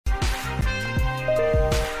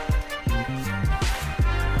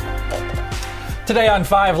Today on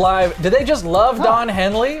 5 Live, do they just love Don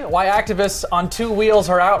Henley? Why activists on two wheels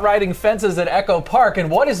are outriding fences at Echo Park, and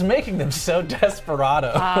what is making them so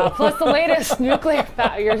desperado? Plus the latest nuclear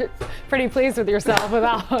fact. You're pretty pleased with yourself with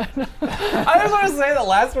that one. I just want to say that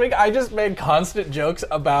last week I just made constant jokes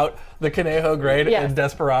about the Conejo Grade in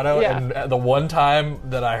Desperado, and the one time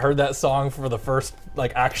that I heard that song for the first,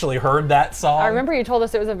 actually heard that song. I remember you told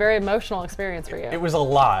us it was a very emotional experience for you. It was a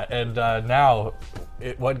lot, and now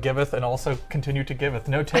what giveth and also continue to giveth.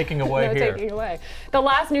 No taking away no here. Taking away. The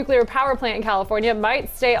last nuclear power plant in California might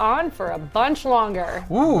stay on for a bunch longer.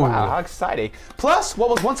 Ooh. Wow, how exciting. Plus,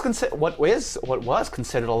 what was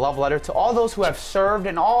considered a love letter to all those who have served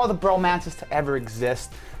and all the bromances to ever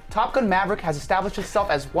exist. Top Gun Maverick has established itself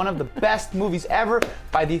as one of the best movies ever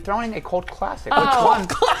by dethroning a cult classic. Which one?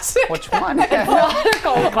 Classic? Which one? It's not a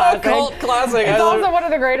cult classic. A cult classic. It's also one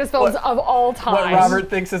of the greatest films of all time. What Robert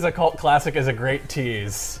thinks is a cult classic is a great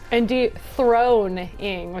tease. And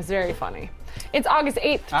dethroning was very funny. It's August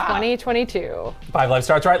 8th, 2022. 5 Live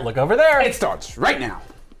starts right. Look over there. It starts right now.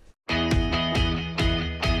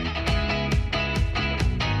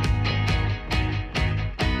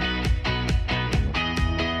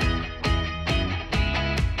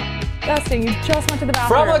 Dustin, you just went to the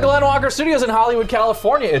bathroom. From the Glenn Walker Studios in Hollywood,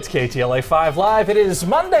 California, it's KTLA 5 Live. It is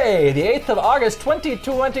Monday, the 8th of August,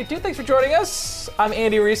 2022. Thanks for joining us. I'm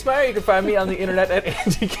Andy Reesmeyer. You can find me on the internet at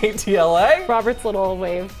AndyKTLA. Robert's little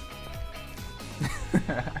wave.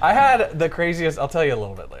 I had the craziest, I'll tell you a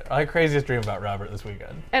little bit later, I had the craziest dream about Robert this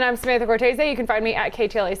weekend. And I'm Samantha Cortese. You can find me at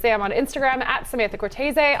KTLA Sam on Instagram, at Samantha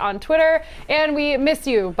Cortese on Twitter. And we miss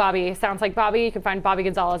you, Bobby. Sounds Like Bobby. You can find Bobby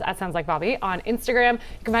Gonzalez at Sounds Like Bobby on Instagram.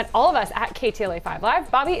 You can find all of us at KTLA 5 Live.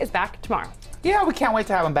 Bobby is back tomorrow. Yeah, we can't wait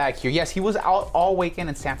to have him back here. Yes, he was out all weekend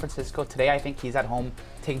in San Francisco. Today, I think he's at home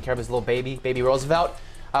taking care of his little baby Roosevelt.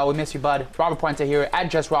 We miss you, bud. Robert Puente here at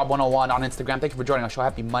JustRob101 on Instagram. Thank you for joining our show.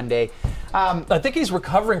 Happy Monday. I think he's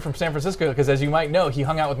recovering from San Francisco because, as you might know, he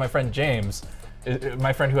hung out with my friend James,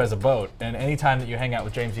 my friend who has a boat. And anytime that you hang out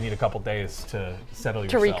with James, you need a couple days to settle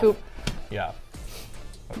yourself. To recoup. Yeah.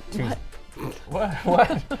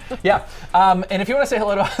 What? Yeah. And if you want to say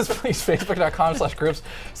hello to us, please,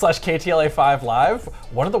 facebook.com/groups/KTLA5Live.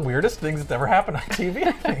 One of the weirdest things that's ever happened on TV,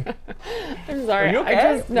 I think. I'm sorry. Are you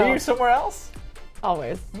okay? No. Are you somewhere else?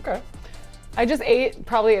 Always. Okay. I just ate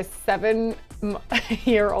probably a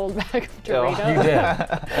 7-year-old bag of Doritos. You did.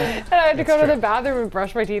 And I had to go to the bathroom and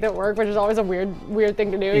brush my teeth at work, which is always a weird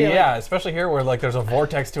thing to do. Yeah, especially here where there's a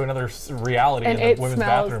vortex to another reality in the women's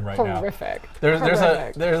bathroom right now. Horrific. There's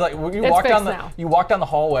you walk down the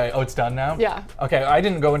hallway. Oh, it's done now? Yeah. Okay, I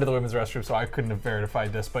didn't go into the women's restroom, so I couldn't have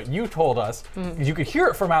verified this, but you told us you could hear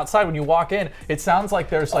it from outside when you walk in. It sounds like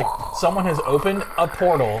there's someone has opened a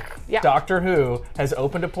portal. Yeah. Doctor Who has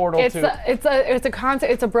opened a portal it's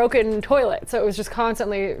a broken toilet, so it was just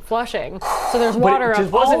constantly flushing. So there's water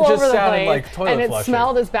all over the place, and it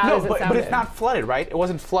smelled as bad as it sounded. But it's not flooded, right? It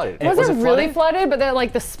wasn't flooded. It wasn't really flooded, but then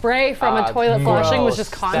the spray from a toilet flushing was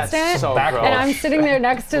just constant. That's so gross. And I'm sitting there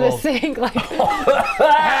next to the sink,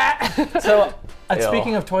 So,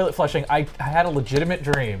 speaking of toilet flushing, I had a legitimate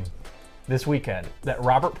dream this weekend that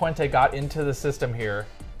Robert Puente got into the system here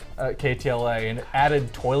at KTLA and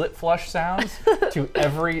added toilet flush sounds to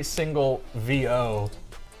every single VO,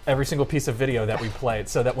 every single piece of video that we played,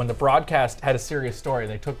 so that when the broadcast had a serious story,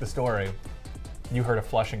 they took the story, you heard a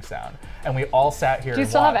flushing sound. And we all sat here. Do you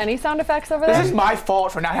still have any sound effects over there? This is my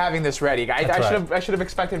fault for not having this ready. I should have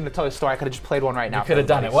expected him to tell his story. I could have just played one right now. You could have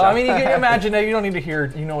done it. Well, I mean, you can imagine that you don't need to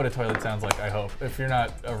hear, you know what a toilet sounds like, I hope, if you're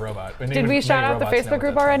not a robot. Did we shout out the Facebook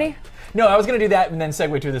group already? No, I was going to do that and then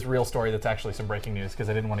segue to this real story that's actually some breaking news because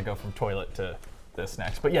I didn't want to go from toilet to this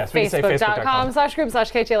next. But yes, we can say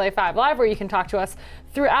Facebook.com/group/KTLA5 Live, where you can talk to us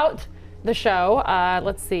throughout the show.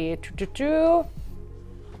 Let's see.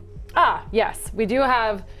 Yes, we do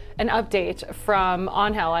have an update from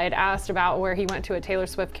Angel. I had asked about where he went to a Taylor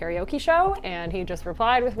Swift karaoke show, and he just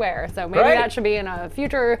replied with where. So maybe that should be in a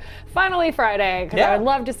future Finally Friday, because I would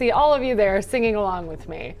love to see all of you there singing along with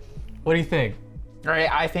me. What do you think?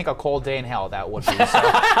 I think a cold day in hell, that would be. So.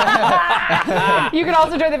 You can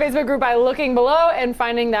also join the Facebook group by looking below and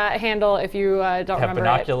finding that handle if you don't remember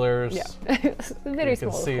binoculars. it. Yeah. Very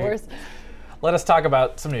small, of course. Let us talk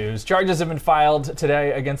about some news. Charges have been filed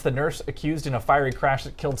today against the nurse accused in a fiery crash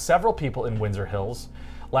that killed several people in Windsor Hills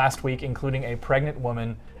last week, including a pregnant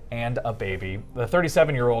woman and a baby. The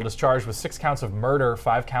 37-year-old is charged with 6 counts of murder,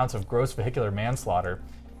 5 counts of gross vehicular manslaughter.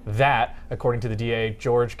 That, according to the DA,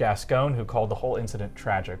 George Gascon, who called the whole incident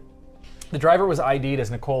tragic. The driver was ID'd as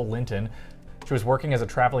Nicole Linton. She was working as a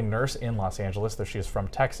traveling nurse in Los Angeles, though she is from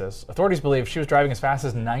Texas. Authorities believe she was driving as fast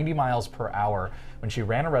as 90 miles per hour when she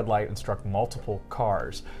ran a red light and struck multiple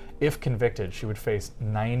cars. If convicted, she would face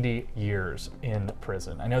 90 years in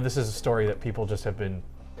prison. I know this is a story that people just have been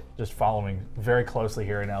following very closely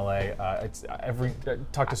here in LA.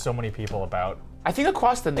 Talked to so many people about. I think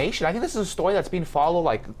across the nation, I think this is a story that's being followed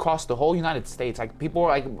like across the whole United States. Like people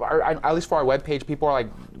are at least for our webpage, people are like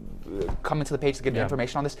coming to the page to get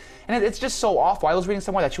information on this. And it's just so awful. I was reading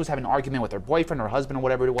somewhere that she was having an argument with her boyfriend or husband or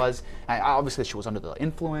whatever it was. And obviously she was under the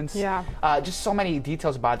influence. Yeah. Just so many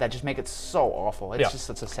details about that just make it so awful. It's just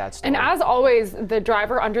such a sad story. And as always, the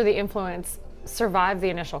driver under the influence survived the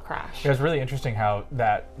initial crash. It was really interesting how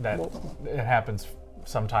that it happens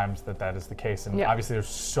sometimes that is the case, and obviously there's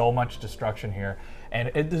so much destruction here, and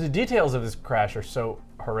the details of this crash are so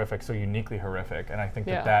horrific, so uniquely horrific, and I think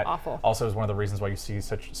that awful. Also is one of the reasons why you see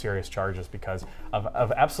such serious charges, because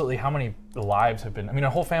of absolutely how many lives have been, I mean, a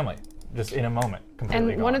whole family just in a moment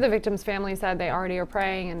completely And one of the victims' family said they already are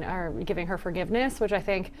praying and are giving her forgiveness, which I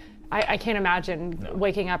think, I can't imagine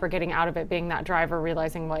waking up or getting out of it being that driver,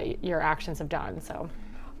 realizing what your actions have done, so.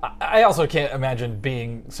 I also can't imagine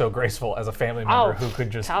being so graceful as a family member who could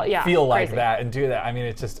just feel like crazy. that and do that. I mean,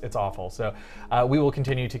 it's awful. So we will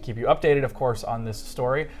continue to keep you updated, of course, on this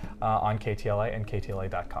story on KTLA and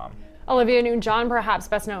KTLA.com. Olivia Newton-John, perhaps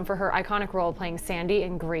best known for her iconic role playing Sandy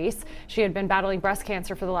in Grease. She had been battling breast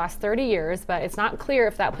cancer for the last 30 years, but it's not clear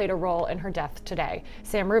if that played a role in her death today.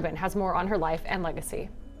 Sam Rubin has more on her life and legacy.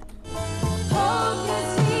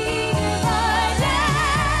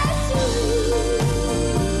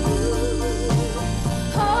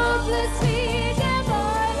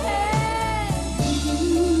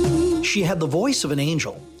 She had the voice of an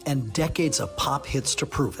angel and decades of pop hits to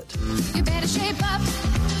prove it. You better shape up,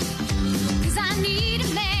 'cause I need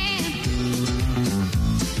a man.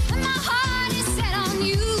 And my heart is set on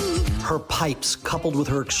you. Her pipes, coupled with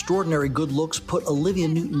her extraordinary good looks, put Olivia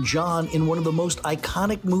Newton-John in one of the most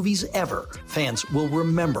iconic movies ever. Fans will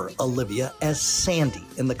remember Olivia as Sandy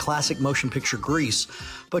in the classic motion picture Grease,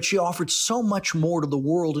 but she offered so much more to the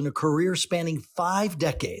world in a career spanning 5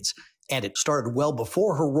 decades. And it started well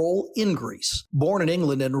before her role in Grease. Born in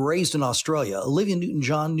England and raised in Australia, Olivia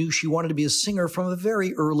Newton-John knew she wanted to be a singer from a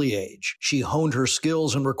very early age. She honed her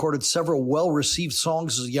skills and recorded several well-received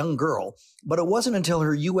songs as a young girl, but it wasn't until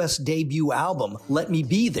her U.S. debut album, Let Me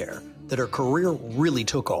Be There, that her career really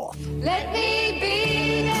took off. Let me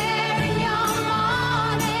be there in your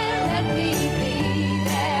morning. Let me be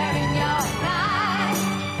there in your night.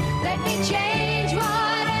 Let me change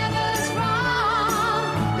whatever's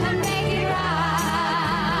wrong and make it right.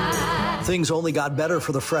 Things only got better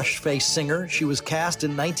for the fresh-faced singer. She was cast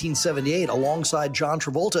in 1978 alongside John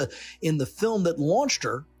Travolta in the film that launched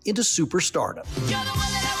her into superstardom. You're the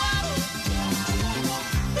one that I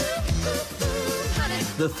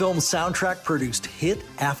The film's soundtrack produced hit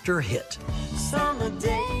after hit. Summer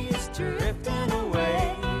days drifting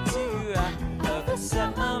away to another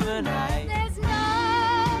summer night. There's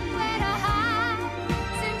nowhere to hide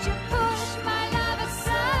since you pushed my love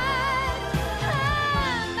aside.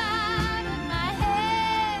 I'm out of my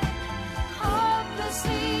head,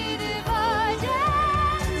 hopelessly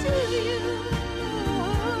devoted to you.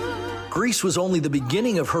 Grease was only the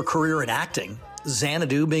beginning of her career in acting,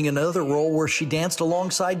 Xanadu being another role where she danced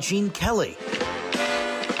alongside Gene Kelly.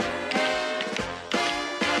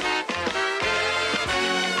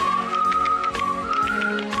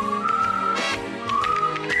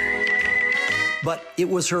 But it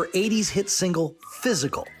was her 80s hit single,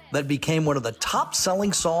 Physical, that became one of the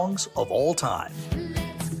top-selling songs of all time.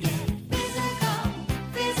 Let's get physical,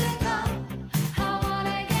 physical. I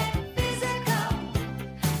wanna get physical.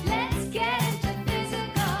 Let's get into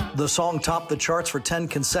physical. The song topped the charts for 10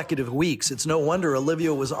 consecutive weeks. It's no wonder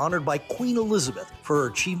Olivia was honored by Queen Elizabeth for her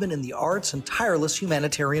achievement in the arts and tireless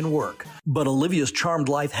humanitarian work. But Olivia's charmed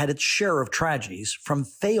life had its share of tragedies, from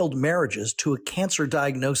failed marriages to a cancer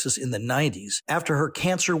diagnosis in the 90s. After her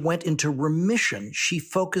cancer went into remission, she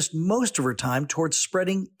focused most of her time towards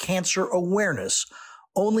spreading cancer awareness,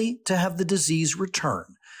 only to have the disease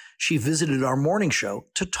return. She visited our morning show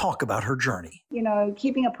to talk about her journey. You know,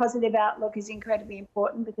 keeping a positive outlook is incredibly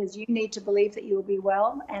important because you need to believe that you will be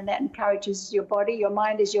well, and that encourages your body. Your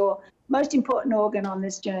mind is your most important organ on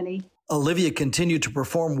this journey. Olivia continued to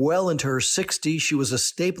perform well into her 60s. She was a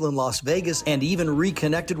staple in Las Vegas and even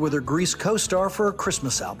reconnected with her Grease co-star for a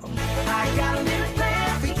Christmas album. I got a little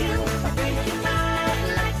plan for you. I think you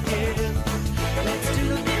might like it. Let's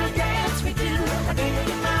do a little dance we do. I think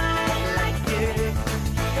you might like it.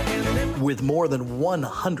 With more than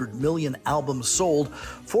 100 million albums sold,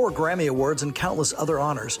 4 Grammy Awards, and countless other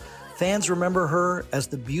honors, Fans remember her as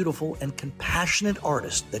the beautiful and compassionate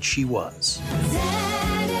artist that she was.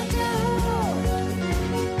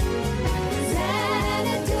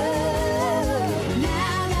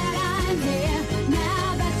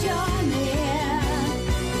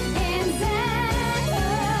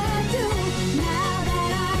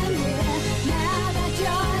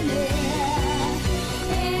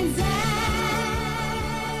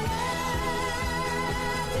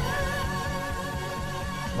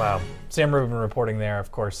 Wow. Sam Rubin reporting there,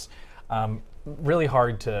 of course. Really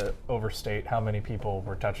hard to overstate how many people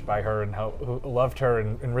were touched by her and who loved her.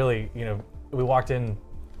 And really, you know, we walked in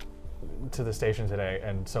to the station today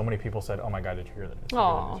and so many people said, oh my God, did you hear the news? Did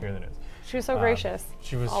you hear the news? She was so gracious.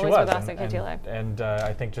 She was always with us at KTLA. And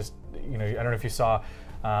I think just, you know, I don't know if you saw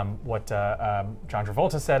what John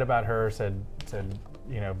Travolta said about her, said,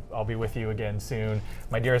 you know, I'll be with you again soon.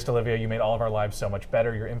 My dearest Olivia, you made all of our lives so much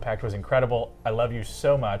better. Your impact was incredible. I love you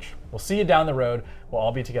so much. We'll see you down the road. We'll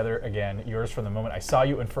all be together again. Yours from the moment I saw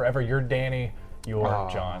you and forever. You're Danny. You're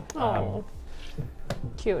John. Oh,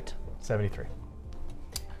 cute. 73.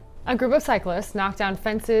 A group of cyclists knocked down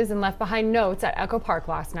fences and left behind notes at Echo Park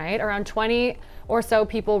last night. Around 20 or so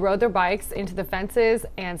people rode their bikes into the fences,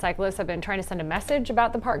 and cyclists have been trying to send a message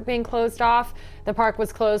about the park being closed off. The park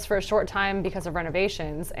was closed for a short time because of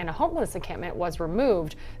renovations, and a homeless encampment was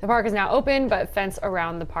removed. The park is now open, but fencing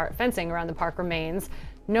around the park remains.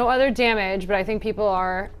 No other damage, but I think people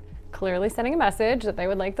are clearly sending a message that they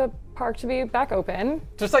would like the park to be back open.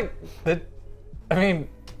 Just like, I mean,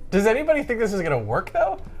 does anybody think this is going to work,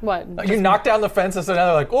 though? What? You knock down the fences, and now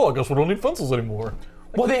they're like, oh, I guess we don't need fences anymore.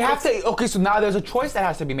 Well, they have to. Okay, so now there's a choice that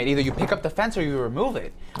has to be made. Either you pick up the fence or you remove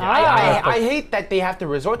it. I hate that they have to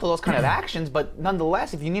resort to those kind of actions, but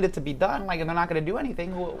nonetheless, if you need it to be done, like, and they're not going to do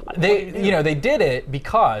anything, they did it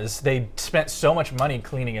because they spent so much money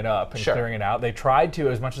cleaning it up and clearing it out. They tried to,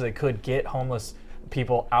 as much as they could, get homeless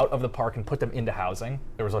people out of the park and put them into housing.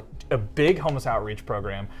 There was a big homeless outreach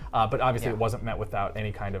program, but obviously it wasn't met without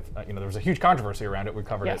any kind of, you know, there was a huge controversy around it. We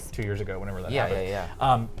covered it 2 years ago, whenever that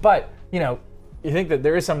happened. But, you know, you think that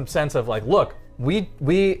there is some sense of like, look,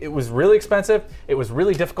 it was really expensive. It was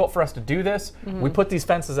really difficult for us to do this. We put these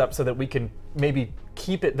fences up so that we can maybe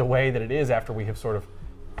keep it the way that it is after we have sort of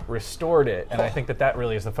restored it. And I think that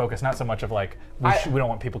really is the focus, not so much of like, we don't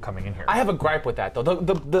want people coming in here. I have a gripe with that, though.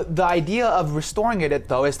 The idea of restoring it,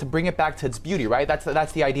 though, is to bring it back to its beauty, right?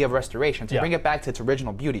 That's the idea of restoration, to bring it back to its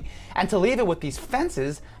original beauty. And to leave it with these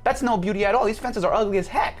fences, that's no beauty at all. These fences are ugly as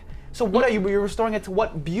heck. So what are you? You're restoring it to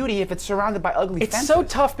what beauty if it's surrounded by ugly fences? It's so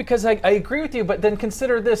tough because I agree with you, but then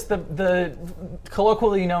consider this, the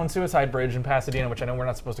colloquially known suicide bridge in Pasadena, which I know we're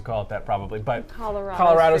not supposed to call it that probably, but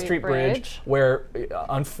Colorado Street Bridge, where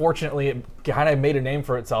unfortunately it kind of made a name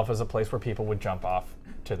for itself as a place where people would jump off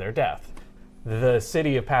to their death. The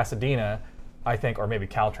city of Pasadena, I think, or maybe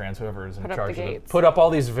Caltrans, whoever is in charge of it, put up all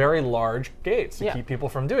these very large gates to keep people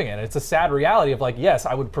from doing it. And it's a sad reality of like, yes,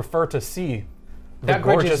 I would prefer to see that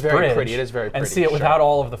bridge gorgeous is very bridge pretty. It is very pretty. And see it without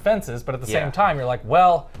all of the fences, but at the same time, you're like,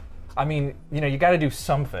 well, I mean, you know, you got to do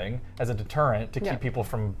something as a deterrent to keep people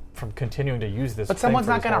from continuing to use this. But someone's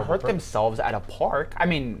not going to hurt themselves at a park. I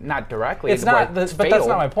mean, not directly. It's not. But that's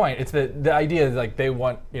not my point. It's the idea is like they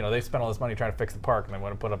want, you know, they spend all this money trying to fix the park, and they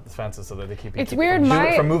want to put up the fences so that they keep people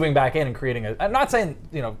from moving back in and creating a. I'm not saying,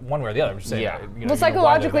 you know, one way or the other. I'm just saying. Yeah. You know, well,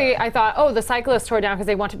 psychologically, I thought, oh, the cyclists tore down because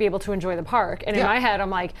they want to be able to enjoy the park, and in my head, I'm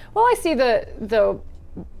like, well, I see the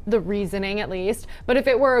reasoning at least, but if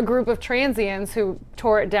it were a group of transients who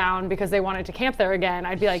tore it down because they wanted to camp there again,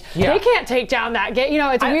 I'd be like, they can't take down that gate. You know,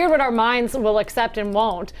 it's weird what our minds will accept and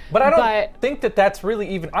won't. But I don't think that that's really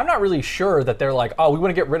even, I'm not really sure that they're like, oh, we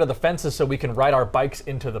want to get rid of the fences so we can ride our bikes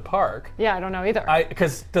into the park. Yeah, I don't know either.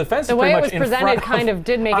 Because the fence the is way pretty it was much presented kind of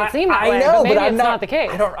did make it seem that way, I know, but maybe I'm it's not the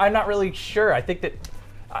case. I'm not really sure. I think that,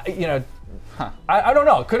 you know, I don't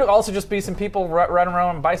know. Could it also just be some people riding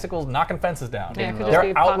around on bicycles knocking fences down? Yeah,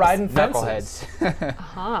 they're out riding fences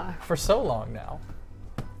Knuckleheads. for so long now.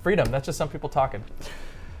 Freedom, that's just some people talking.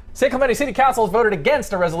 San Clemente City Council has voted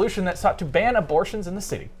against a resolution that sought to ban abortions in the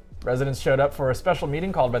city. Residents showed up for a special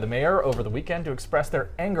meeting called by the mayor over the weekend to express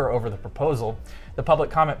their anger over the proposal. The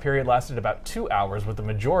public comment period lasted about 2 hours, with the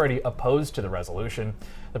majority opposed to the resolution.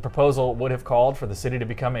 The proposal would have called for the city to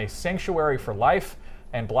become a sanctuary for life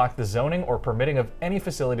and block the zoning or permitting of any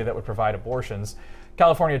facility that would provide abortions.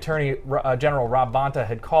 California Attorney General Rob Bonta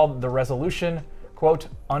had called the resolution, quote,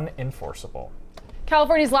 unenforceable.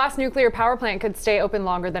 California's last nuclear power plant could stay open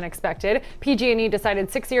longer than expected. PG&E decided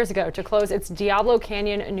 6 years ago to close its Diablo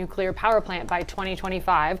Canyon nuclear power plant by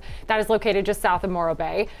 2025. That is located just south of Morro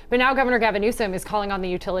Bay. But now Governor Gavin Newsom is calling on the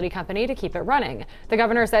utility company to keep it running. The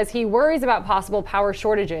governor says he worries about possible power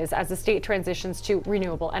shortages as the state transitions to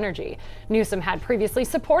renewable energy. Newsom had previously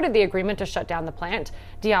supported the agreement to shut down the plant.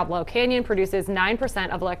 Diablo Canyon produces 9%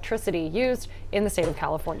 of electricity used in the state of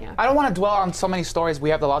California. I don't want to dwell on so many stories. We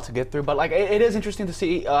have a lot to get through, but like it is interesting to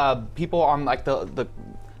see people on like the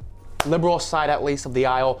liberal side, at least, of the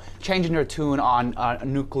aisle changing their tune on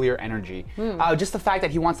nuclear energy. Just the fact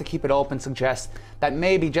that he wants to keep it open suggests that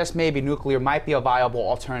maybe, just maybe, nuclear might be a viable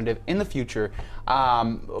alternative in the future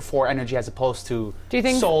for energy as opposed to Do you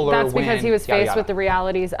think solar, that's because wind, he was yada, faced yada. with the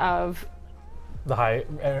realities of The high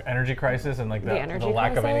energy crisis and like the energy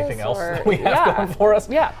lack of crisis, anything else or- that we have yeah. going for us.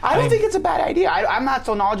 Yeah. I don't think it's a bad idea. I'm not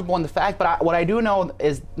so knowledgeable in the fact, but what I do know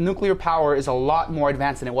is nuclear power is a lot more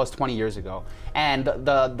advanced than it was 20 years ago, and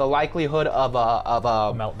the likelihood of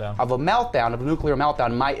a meltdown. of a nuclear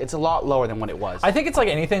meltdown it's a lot lower than what it was. I think it's like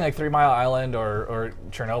anything like 3 Mile Island or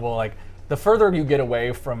Chernobyl. Like the further you get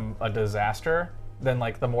away from a disaster, then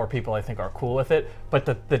like the more people I think are cool with it.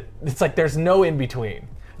 But it's like there's no in between.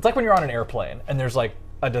 It's like when you're on an airplane and there's like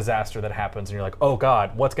a disaster that happens and you're like, oh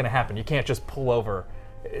God, what's going to happen? You can't just pull over.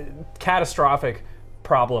 Catastrophic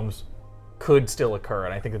problems could still occur,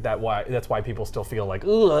 and I think that's why people still feel like,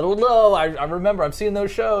 ooh, I don't know. I remember I've seen those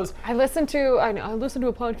shows. I listened to a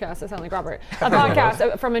podcast. I sound like Robert. A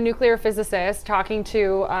podcast from a nuclear physicist talking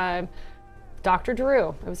to Dr.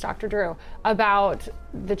 Drew. It was Dr. Drew about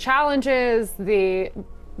the challenges, the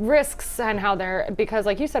risks, and how they're, because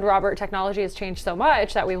like you said, Robert, technology has changed so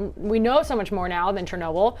much that we know so much more now than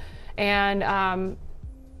Chernobyl, and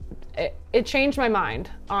it changed my mind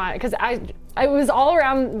because I was all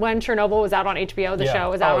around when Chernobyl was out on HBO. The show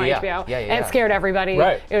was out on HBO, and it scared everybody.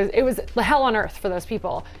 Right. It was hell on earth for those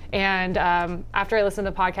people. And after I listened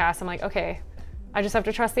to the podcast, I'm like, okay, I just have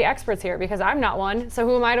to trust the experts here because I'm not one. So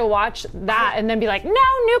who am I to watch that and then be like, no,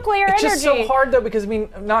 nuclear energy? It's just so hard though, because I mean,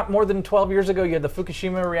 not more than 12 years ago, you had the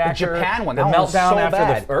Fukushima reactor, Japan one, the that one was meltdown so after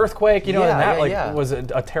bad. the earthquake, you know, Yeah, and that yeah. was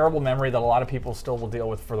a terrible memory that a lot of people still will deal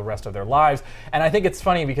with for the rest of their lives. And I think it's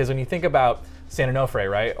funny because when you think about San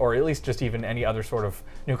Onofre, right, or at least just even any other sort of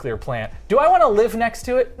nuclear plant, do I want to live next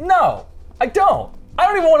to it? No, I don't. I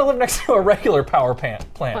don't even want to live next to a regular power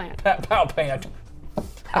plant. Power plant.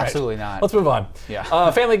 Absolutely Right. not. Let's move on. Yeah.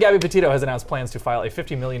 Family Gabby Petito has announced plans to file a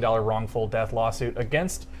 $50 million wrongful death lawsuit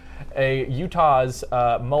against a Utah's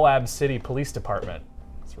Moab City Police Department.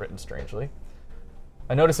 It's written strangely.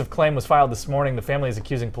 A notice of claim was filed this morning. The family is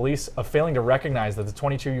accusing police of failing to recognize that the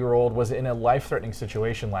 22-year-old was in a life-threatening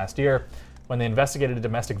situation last year when they investigated a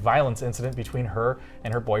domestic violence incident between her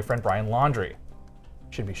and her boyfriend, Brian Laundrie.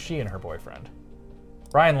 Should be she and her boyfriend.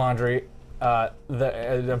 Brian Laundrie,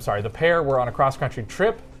 the pair were on a cross-country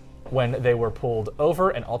trip when they were pulled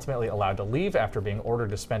over and ultimately allowed to leave after being ordered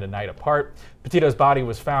to spend a night apart. Petito's body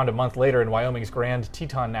was found a month later in Wyoming's Grand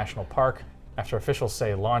Teton National Park after officials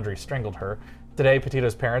say Laundrie strangled her. Today,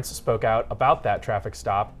 Petito's parents spoke out about that traffic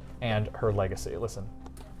stop and her legacy. Listen.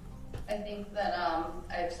 I think that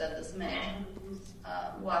I've said this many times.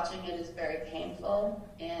 Watching it is very painful,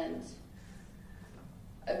 and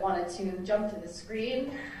I wanted to jump to the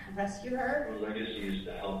screen and rescue her. Our legacy is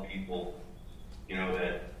to help people,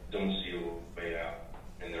 that don't see a way out,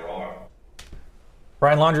 and there are.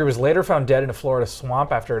 Brian Laundrie was later found dead in a Florida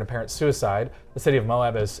swamp after an apparent suicide. The city of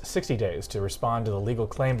Moab has 60 days to respond to the legal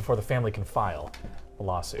claim before the family can file the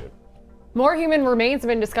lawsuit. More human remains have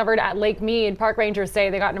been discovered at Lake Mead. Park rangers say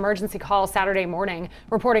they got an emergency call Saturday morning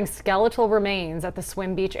reporting skeletal remains at the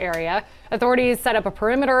Swim Beach area. Authorities set up a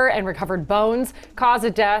perimeter and recovered bones. Cause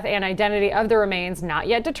of death and identity of the remains not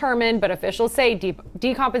yet determined, but officials say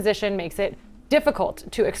decomposition makes it difficult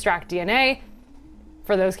to extract DNA.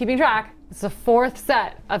 For those keeping track, it's the fourth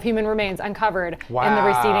set of human remains uncovered in the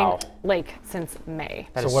receding lake since May.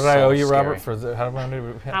 So what did I owe you, Robert, for how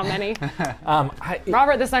many?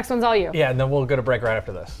 Robert, this next one's all you. Yeah, and then we'll go to break right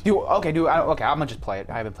after this. Okay, I'm gonna just play it.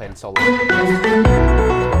 I haven't played it in so long.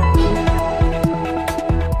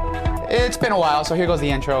 It's been a while, so here goes the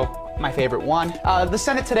intro. My favorite one. The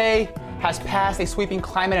Senate today has passed a sweeping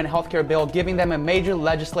climate and healthcare bill, giving them a major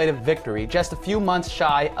legislative victory, just a few months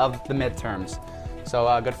shy of the midterms.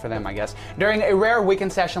 So good for them, I guess. During a rare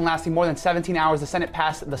weekend session lasting more than 17 hours, the Senate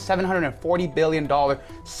passed the $740 billion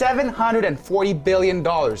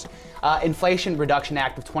Inflation Reduction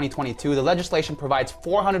Act of 2022. The legislation provides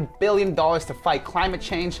 $400 billion to fight climate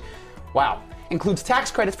change. Wow. includes tax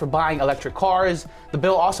credits for buying electric cars. The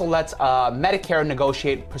bill also lets Medicare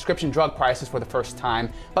negotiate prescription drug prices for the first time,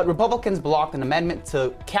 but Republicans blocked an amendment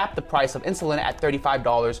to cap the price of insulin at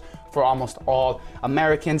 $35 for almost all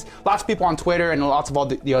Americans. Lots of people on Twitter and lots of all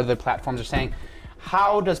the other platforms are saying,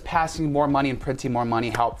 how does passing more money and printing more money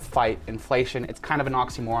help fight inflation? It's kind of an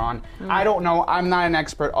oxymoron. I don't know. I'm not an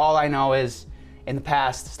expert. All I know is in the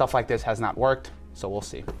past, stuff like this has not worked, so we'll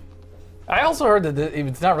see. I also heard that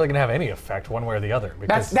it's not really going to have any effect one way or the other.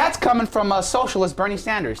 Because That's coming from a socialist Bernie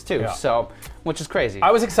Sanders too, Yeah. so which is crazy.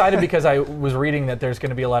 I was excited because I was reading that there's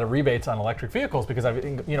going to be a lot of rebates on electric vehicles because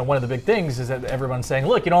one of the big things is that everyone's saying,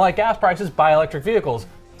 look, you don't like gas prices, buy electric vehicles.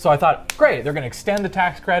 So I thought, great, they're going to extend the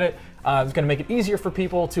tax credit. It's going to make it easier for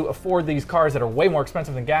people to afford these cars that are way more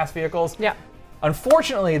expensive than gas vehicles. Yeah.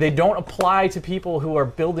 Unfortunately, they don't apply to people who are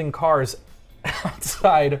building cars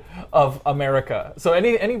outside of America. So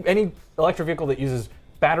any electric vehicle that uses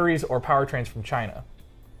batteries or powertrains from China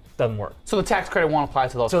doesn't work. So the tax credit won't apply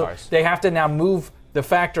to those So cars. they have to now move the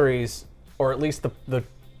factories, or at least the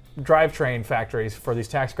drivetrain factories, for these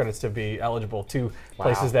tax credits to be eligible to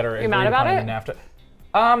places that are You mad agreed about upon it? in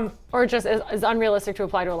NAFTA. Or just is unrealistic to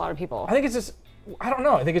apply to a lot of people. I think it's just, I don't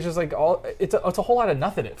know. I think it's just like it's a whole lot of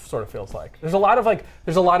nothing. It sort of feels like there's a lot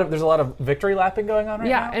of victory lapping going on right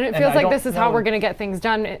now. Yeah, and it feels I like don't this is how know- we're going to get things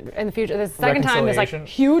done in the future. This second time, this like Reconciliation.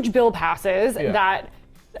 huge bill passes Yeah. that.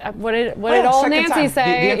 What did yeah, old second Nancy time.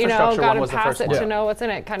 say? The infrastructure got one to was the pass first it one. to Yeah. know what's in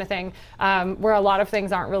it, kind of thing. Where a lot of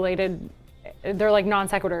things aren't related. They're like non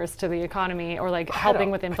sequiturs to the economy or like helping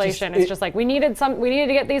with inflation. It's just like we needed to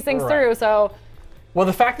get these things Right. through. So Well,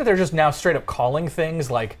 the fact that they're just now straight up calling things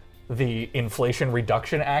like the Inflation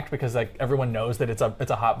Reduction Act because like everyone knows that it's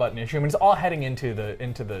a hot button issue. I mean, it's all heading into the not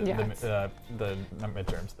midterms. The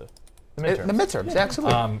midterms. The midterms,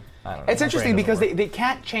 absolutely. I don't know, It's my interesting brain because doesn't they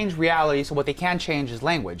can't change reality, so what they can change is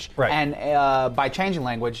language. Right. And by changing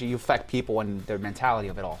language, you affect people and their mentality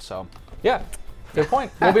of it all. So Yeah, good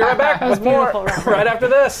point. We'll be right back with more beautiful, Robert. right after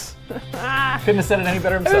this. Couldn't have said it any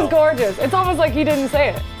better it was himself. gorgeous. It's almost like he didn't say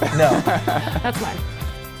it. No. That's mine.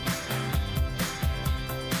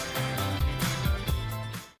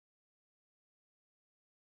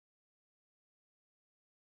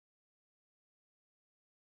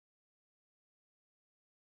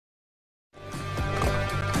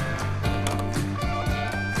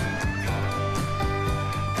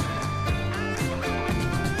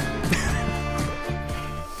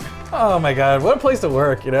 Oh my God, what a place to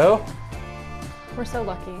work, you know? We're so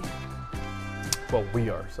lucky. Well, we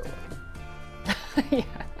are so lucky.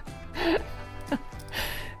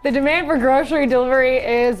 The demand for grocery delivery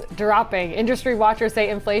is dropping. Industry watchers say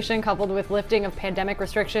inflation coupled with lifting of pandemic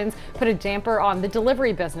restrictions put a damper on the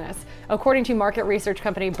delivery business. According to market research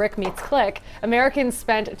company Brick Meets Click, Americans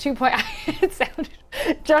spent it sounded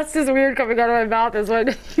just as weird coming out of my mouth as when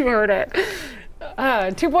you heard it.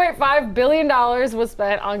 $2.5 billion was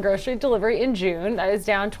spent on grocery delivery in June. That is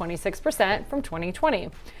down 26% from 2020.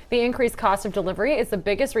 The increased cost of delivery is the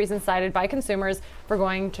biggest reason cited by consumers for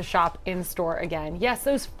going to shop in store again. Yes,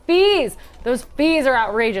 those fees are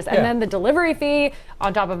outrageous. And Yeah. then the delivery fee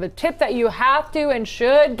on top of a tip that you have to and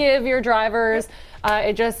should give your drivers.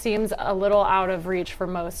 It just seems a little out of reach for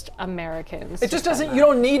most Americans. It just doesn't, you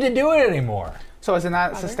don't need to do it anymore. So is it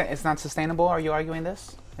not it's not sustainable? Are you arguing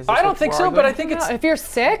this? Is this I don't what think we're so, but I arguing? think it's, If you're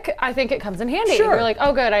sick, I think it comes in handy. Sure. You're like,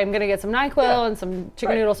 oh, good, I'm going to get some NyQuil and some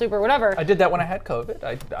chicken Right. noodle soup or whatever. I did that when I had COVID.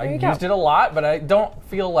 I you go. used it a lot, but I don't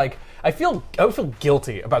feel like, I would feel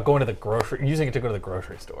guilty about going to using it to go to the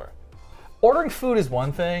grocery store. Ordering food is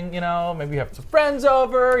one thing, you know, maybe you have some friends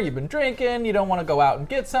over, you've been drinking, you don't want to go out and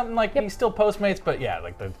get something, like you still Postmates, but yeah,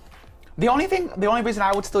 like The only reason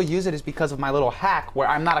I would still use it is because of my little hack where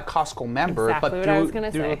I'm not a Costco member, Exactly but what through, I was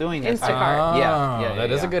gonna through say. doing this. Instacart. Yeah,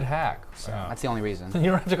 that is yeah. a good hack. So. That's the only reason.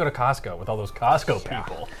 You don't have to go to Costco with all those Costco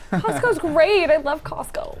people. Costco's great. I love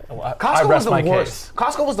Costco. I Costco was rest the my worst. case.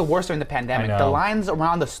 Costco was the worst during the pandemic. I know. The lines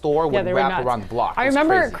around the store would They were wrap nuts. around the block. I It was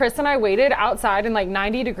remember crazy. Chris and I waited outside in like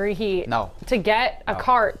 90-degree heat to get a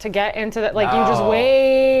cart to get into the, like you just No.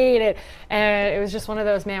 waited. And it was just one of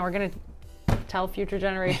those, man, we're going to tell future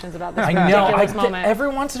generations about this I know. ridiculous moment. Every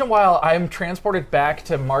once in a while, I'm transported back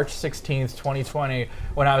to March 16th, 2020,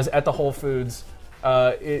 when I was at the Whole Foods,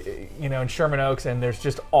 in Sherman Oaks, and there's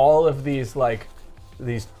just all of these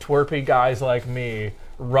these twerpy guys like me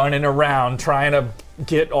running around trying to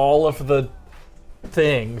get all of the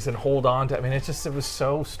things and hold on to. I mean, it was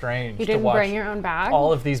so strange You to didn't watch bring your own bag?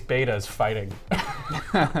 all of these betas fighting.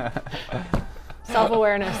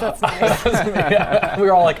 Self-awareness. That's nice. Yeah, we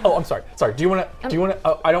were all like, "Oh, I'm sorry. Sorry. Do you want to? Do you want to?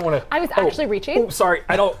 Oh, I don't want to." I was actually reaching. Oh, sorry.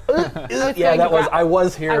 I don't. Yeah, going that to was. grab- I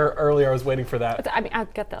was here earlier. I was waiting for that. I mean, I'll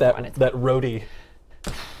get the other one. That roadie.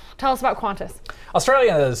 Tell us about Qantas.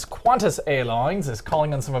 Australia's Qantas Airlines is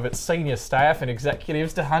calling on some of its senior staff and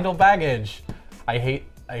executives to handle baggage. I hate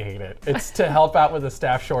it. It's to help out with the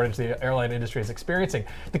staff shortage the airline industry is experiencing.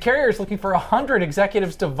 The carrier is looking for 100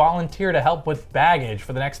 executives to volunteer to help with baggage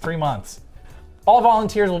for the next 3 months. All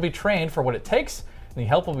volunteers will be trained for what it takes, and the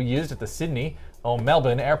help will be used at the Sydney,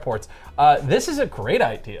 Melbourne airports. This is a great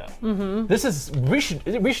idea. We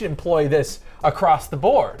should employ this across the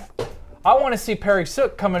board. I want to see Perry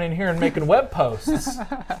Sook coming in here and making web posts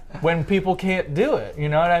when people can't do it. You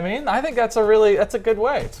know what I mean? I think that's a good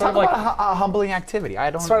way. It's sort Talk of like about a humbling activity.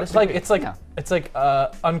 I don't. sort of like disagree. it's like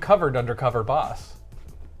uncovered undercover boss.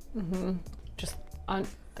 Just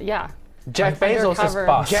yeah. Jeff Bezos. Undercover.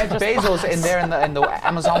 Boss. Jeff Bezos in there in the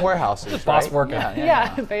Amazon warehouses. Boss right? working.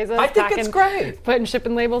 Yeah, Bezos. I think it's packing- great. Putting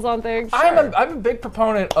shipping labels on things. I'm a big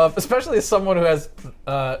proponent of, especially as someone who has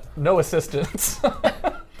no assistants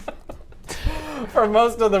for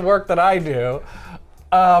most of the work that I do.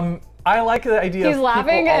 I like the idea He's of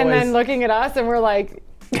laughing people and always, then looking at us, and we're like,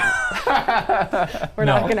 we're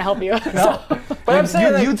not going to help you. No, but I'm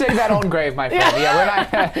saying that- You dig that own grave, my friend. Yeah, we're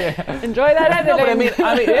not. Enjoy that editing. No, but I mean,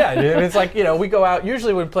 yeah, it's like, we go out,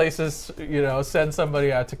 usually when places, send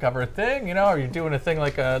somebody out to cover a thing, or you're doing a thing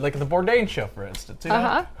like the Bourdain show, for instance,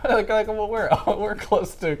 like well, we're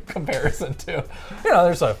close to comparison to,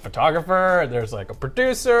 there's a photographer, and there's like a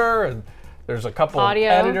producer, and there's a couple Audio,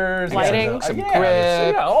 editors, lighting. Some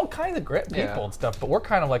yeah, grip. all kinds of grip people Yeah. and stuff, but we're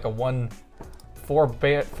kind of like a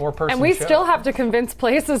four-person And we show. still have to convince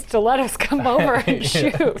places to let us come over and Yeah,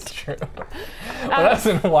 shoot. that's true. Well, that's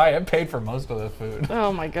why I paid for most of the food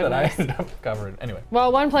Oh my that I goodness. ended up covering. Anyway.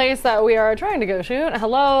 Well, one place that we are trying to go shoot,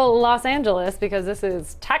 hello Los Angeles, because this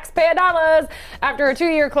is taxpayer dollars. After a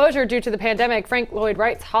 2-year closure due to the pandemic, Frank Lloyd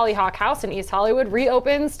Wright's Hollyhock House in East Hollywood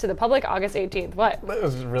reopens to the public August 18th. What? That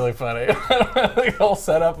was really funny. The whole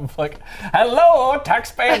setup of like, hello,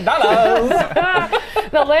 taxpayer dollars.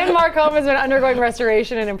 The landmark home has been undergoing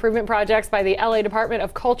restoration and improvement projects by the LA Department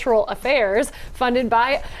of Cultural Affairs, funded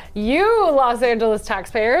by you, Los Angeles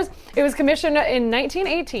taxpayers. It was commissioned in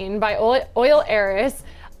 1918 by oil heiress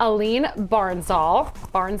Aline Barnsdall.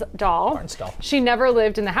 She never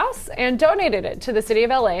lived in the house and donated it to the city of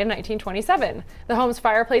LA in 1927. The home's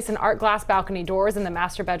fireplace and art glass balcony doors in the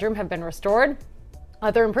master bedroom have been restored.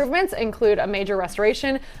 Other improvements include a major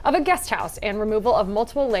restoration of a guest house and removal of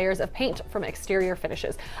multiple layers of paint from exterior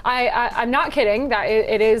finishes. I'm not kidding that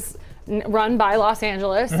it is run by Los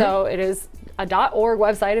Angeles, so it is a .org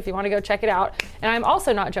website if you want to go check it out. And I'm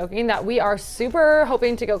also not joking that we are super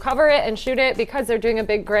hoping to go cover it and shoot it because they're doing a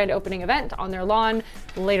big grand opening event on their lawn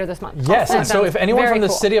later this month. Yes, That and so sounds if anyone very from the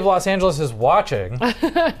cool. city of Los Angeles is watching,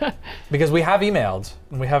 because we have emailed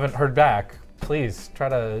and we haven't heard back, please try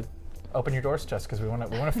to open your doors to us because we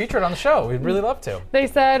want to feature it on the show. We'd really love to. They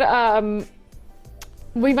said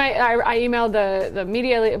we might. I emailed the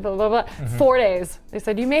media. Blah blah blah. 4 days. They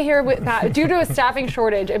said you may hear that due to a staffing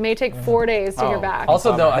shortage. It may take 4 days to hear back.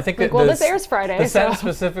 Also, though, I think that well, this airs Friday. The sentence so.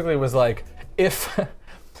 specifically was like, if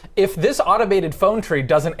this automated phone tree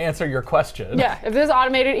doesn't answer your question, Yeah, if this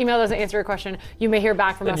automated email doesn't answer your question, you may hear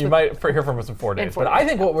back from then us. you might hear from us in 4 days. 4 But days, I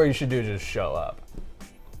think what we should do is just show up.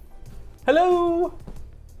 Hello.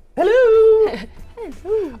 Hello.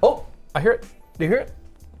 Oh, I hear it. Do you hear it?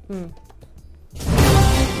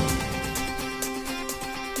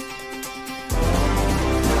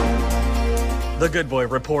 The Good Boy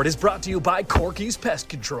Report is brought to you by Corky's Pest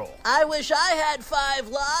Control. I wish I had 5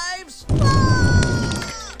 lives.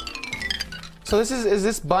 So is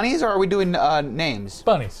this bunnies or are we doing names?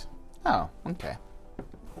 Bunnies. Oh, okay.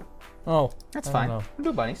 Oh, That's I don't fine. know.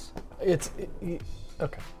 We'll do bunnies.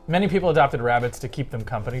 Okay. Many people adopted rabbits to keep them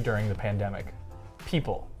company during the pandemic.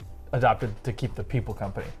 People adopted to keep the people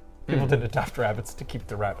company. People didn't adopt rabbits to keep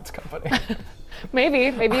the rabbits company. Maybe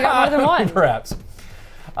you got more than one. Perhaps.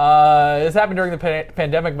 This happened during the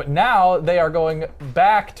pandemic, but now they are going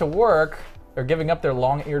back to work. They're giving up their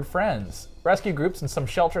long-eared friends. Rescue groups and some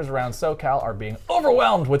shelters around SoCal are being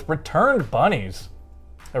overwhelmed with returned bunnies.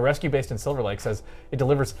 A rescue based in Silver Lake says it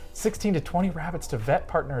delivers 16 to 20 rabbits to vet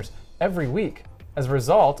partners every week. As a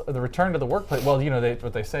result of the return to the workplace, well,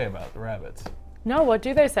 what they say about the rabbits. No, what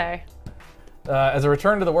do they say? As a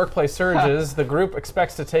return to the workplace surges, the group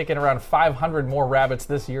expects to take in around 500 more rabbits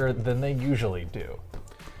this year than they usually do.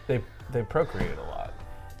 They procreate a lot.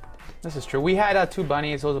 This is true. We had 2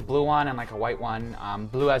 bunnies. There was a blue one and like a white one.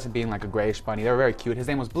 Blue as in being like a grayish bunny. They were very cute. His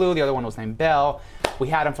name was Blue. The other one was named Belle. We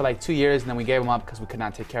had them for like 2 years, and then we gave them up because we could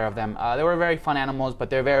not take care of them. They were very fun animals, but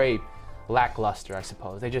they're very lackluster, I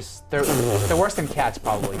suppose. They're worse than cats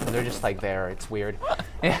probably, because they're just like there. It's weird.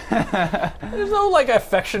 There's no like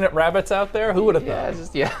affectionate rabbits out there. Who would have Yeah, thought? it's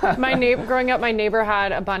just, yeah. My neighbor, growing up, my neighbor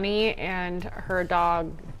had a bunny, and her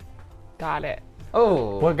dog got it.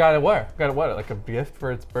 Oh. What got it where? Got it what? Like a gift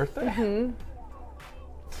for its birthday? Mm-hmm.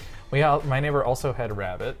 My neighbor also had a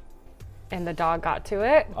rabbit. And the dog got to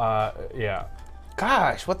it. Yeah.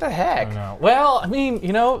 Gosh, what the heck? I know. Well, I mean,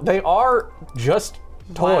 they are just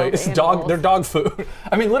Wild toys. animals. They're dog food.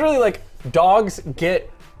 I mean, literally, like dogs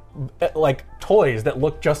get like toys that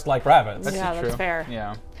look just like rabbits. Yeah, that's fair.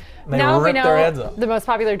 Yeah. They Now we rip know their heads up. the most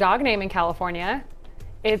popular dog name in California.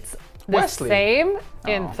 It's the Wesley. same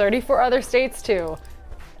in 34 other states too.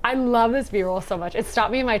 I love this B-roll so much. It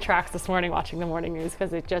stopped me in my tracks this morning watching the morning news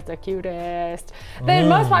because it's just the cutest. The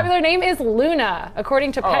most popular name is Luna.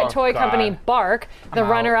 According to pet toy company Bark, the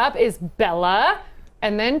runner-up is Bella,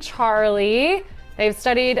 and then Charlie. They've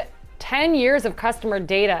studied 10 years of customer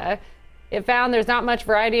data. It found there's not much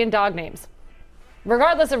variety in dog names.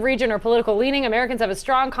 Regardless of region or political leaning, Americans have a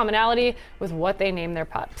strong commonality with what they name their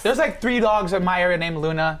pups. There's like 3 dogs in my area named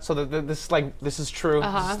Luna, so this is true.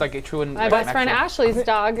 This is like true. My best friend Ashley's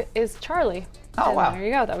dog is Charlie. Oh, And wow. There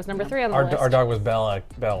you go. That was number 3 on the list. Our dog was Belle.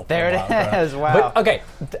 There it is. Wow. But okay,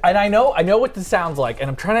 and I know what this sounds like, and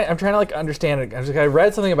I'm trying to like understand it. I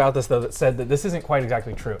read something about this though that said that this isn't quite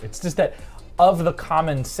exactly true. It's just that of the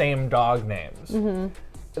common same dog names,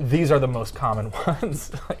 these are the most common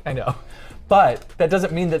ones. I know, but that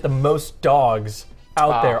doesn't mean that the most dogs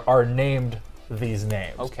out there are named these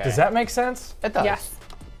names. Okay. Does that make sense? It does. Yes.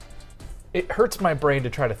 It hurts my brain to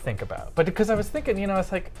try to think about, but because I was thinking,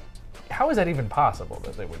 it's like, how is that even possible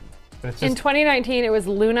that they would? But it's In just 2019, it was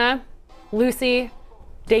Luna, Lucy,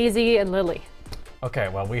 Daisy, and Lily. okay.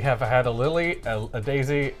 Well, we have had a Lily, a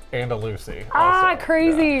Daisy, and a Lucy. Ah, also.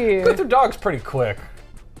 crazy. Yeah. Go through dogs pretty quick.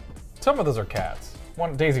 Some of those are cats.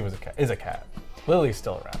 One Daisy is a cat. Lily's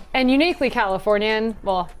still around. And uniquely Californian,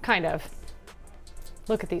 well, kind of.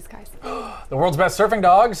 Look at these guys. The world's best surfing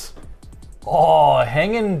dogs. Oh,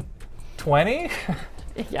 hanging 20.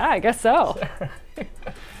 Yeah, I guess so.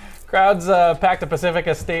 Crowds packed the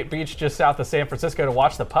Pacifica State Beach just south of San Francisco to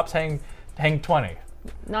watch the pups hang 20.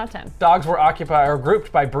 Not 10. Dogs were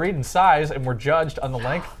grouped by breed and size and were judged on the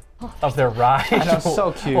length of their ride. I know,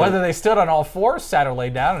 so cute. Whether they stood on all fours, sat or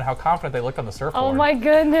laid down, and how confident they looked on the surfboard. Oh my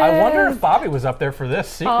goodness. I wonder if Bobby was up there for this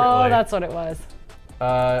secretly. Oh, that's what it was.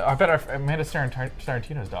 I bet Amanda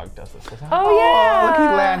Starantino's dog does this. Doesn't it? Oh, yeah. Look, he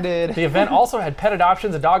landed. The event also had pet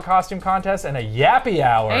adoptions, a dog costume contest, and a yappy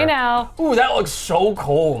hour. Hey now. Ooh, that looks so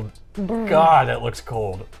cold. God, that looks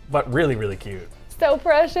cold. But really, really cute. So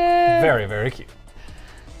precious. Very, very cute.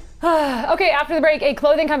 Okay, after the break, a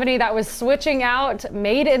clothing company that was switching out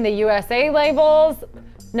Made in the USA labels.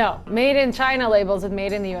 No, Made in China labels with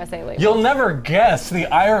Made in the USA labels. You'll never guess the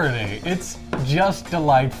irony. It's just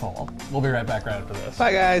delightful. We'll be right back right after this.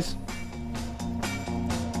 Bye, guys.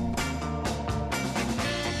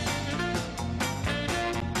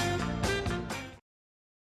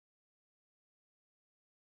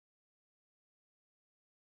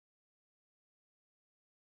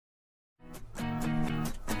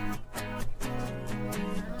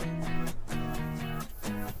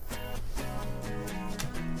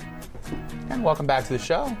 And welcome back to the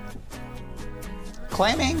show.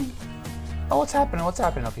 Claiming. Oh, what's happening? What's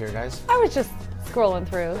happening up here, guys? I was just scrolling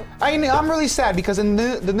through. I'm really sad because in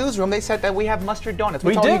the newsroom they said that we have mustard donuts.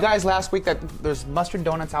 We told do. you guys last week that there's mustard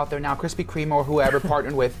donuts out there now. Krispy Kreme or whoever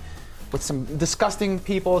partnered with some disgusting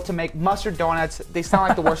people to make mustard donuts. They sound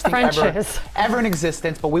like the worst thing Frenches. ever in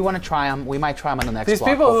existence. But we want to try them. We might try them on the next. These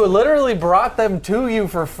block, people who hopefully. literally brought them to you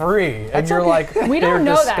for free, and you're okay. like, We they're don't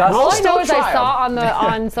know that. disgusting. All I still know is I try 'em. saw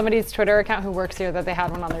on somebody's Twitter account who works here that they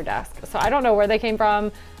had one on their desk. So I don't know where they came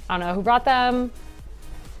from. I don't know who brought them.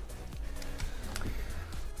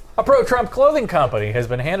 A pro-Trump clothing company has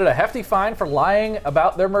been handed a hefty fine for lying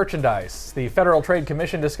about their merchandise. The Federal Trade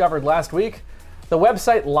Commission discovered last week the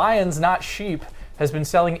website Lions Not Sheep has been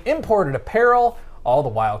selling imported apparel, all the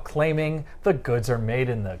while claiming the goods are made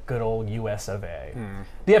in the good old US of A.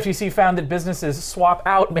 The FTC found that businesses swap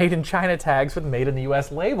out Made in China tags with Made in the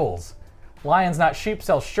US labels. Lions Not Sheep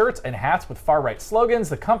sells shirts and hats with far-right slogans.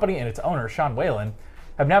 The company and its owner, Sean Whalen,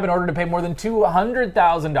 have now been ordered to pay more than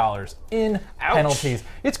 $200,000 in penalties.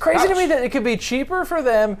 It's crazy to me that it could be cheaper for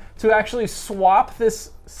them to actually swap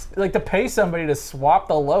this, like to pay somebody to swap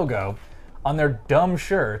the logo on their dumb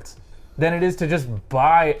shirts than it is to just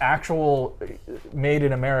buy actual Made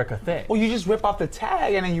in America things. Well, you just rip off the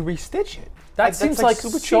tag and then you restitch it. That That's seems like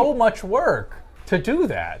super so cheap. much work to do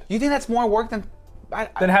that. You think that's more work than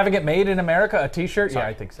Than having it made in America, a T-shirt? Yeah,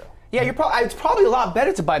 I think so. Yeah, it's probably a lot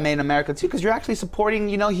better to buy made in America too, because you're actually supporting,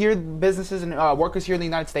 here businesses and workers here in the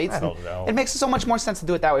United States. I don't know. It makes so much more sense to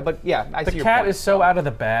do it that way. But yeah, I see The your cat point. is so out of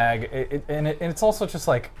the bag, and it's also just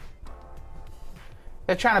like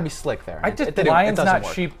They're trying to be slick there. Lions doesn't not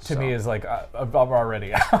work, sheep to so. me is like I'm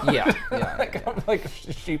already out. Yeah. I'm like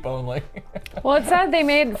sheep only. Well, it said they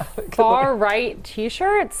made far right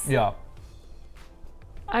T-shirts. Yeah.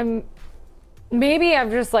 Maybe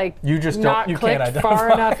I've just like You just not don't- you can't clicked far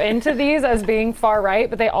identify. enough into these as being far right,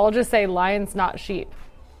 but they all just say lions, not sheep.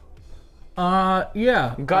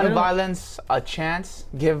 Yeah. Gun violence a chance.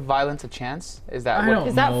 Give violence a chance. Is that I what? don't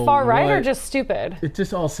Is that know far right or what- just stupid? It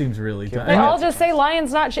just all seems really dumb. They all just say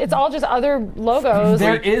lions, not sheep. It's all just other logos.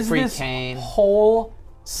 There is Free this cane. whole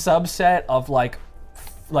subset of like.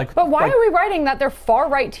 But why are we writing that they're far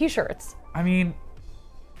right T-shirts? I mean,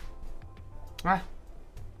 Ah,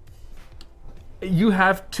 you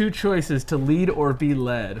have two choices: to lead or be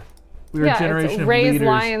led. We're a Yeah, generation it's of raise leaders.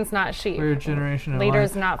 lions, not sheep. We're a generation of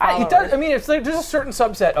Leaders, lions. not It does. followers. I mean, it's like there's a certain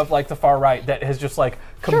subset of like the far right that has just like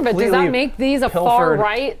Sure, but completely does that make these a far pilfered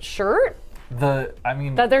right shirt? I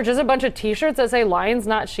mean, That they're just a bunch of T-shirts that say lions,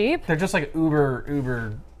 not sheep? they're just like uber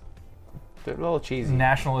they're a little cheesy.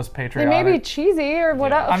 nationalist They patriotic. may be cheesy or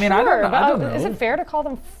whatever. I mean, I don't sure, know- I but, don't know. Is it fair to call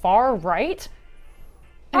them far right?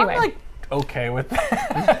 Anyway. I'm like okay with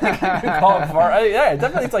that. You can call it far. Yeah,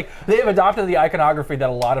 definitely. It's like they have adopted the iconography that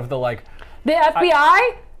a lot of the like. The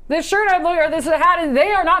FBI? This shirt I'm looking, or this hat,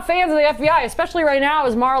 they are not fans of the FBI, especially right now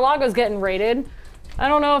as Mar-a-Lago's getting raided. I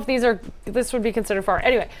don't know if this would be considered far.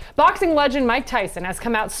 Anyway, boxing legend Mike Tyson has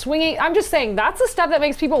come out swinging. I'm just saying, that's the stuff that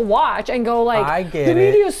makes people watch and go like, I get the it.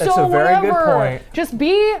 media is That's so a very good whatever. point. Just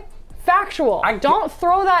be factual. Don't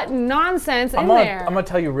throw that nonsense in there. I'm gonna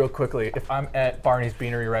tell you real quickly. If I'm at Barney's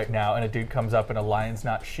Beanery right now and a dude comes up in a Lions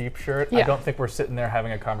Not Sheep shirt, I Yeah. don't think we're sitting there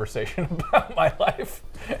having a conversation about my life.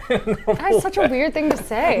 That's such a weird thing to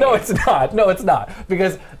say. No, it's not. No, it's not.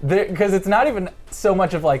 Because it's not even so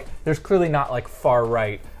much of like there's clearly not like far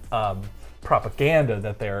right propaganda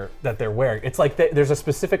that they're wearing. It's like there's a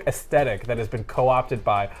specific aesthetic that has been co-opted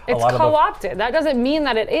by a It's lot of co-opted. That doesn't mean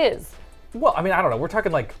that it is. well, I mean, I don't know. We're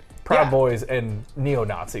talking like Proud Yeah. Boys and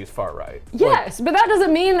neo-Nazis far right. Yes, but that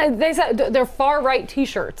doesn't mean that they said they're far right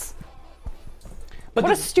T-shirts. But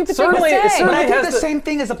What a stupid thing to certainly- say. it But certainly I think has the the- same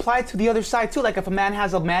thing is applied to the other side too. Like if a man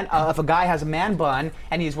has if a guy has a man bun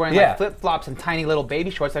and he's wearing Yeah. like flip flops and tiny little baby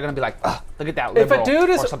shorts, they're gonna be like, ugh, look at that If a liberal dude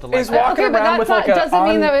or something like is that. walking Okay, but around that's with not, like a doesn't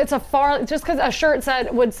mean on- that it's a far. Just because a shirt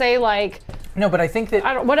would say like No, but I think that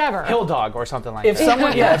I don't whatever. Hill dog or something like if that.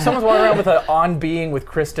 someone, if someo's walking around with an "On Being with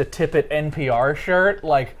Krista Tippett" NPR shirt,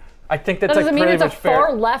 like I think that's that doesn't like mean pretty it's a much fair.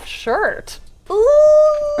 far left shirt.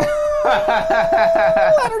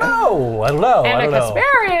 I don't know. I don't know. Anna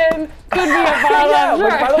Kasparian could be a far Yeah, left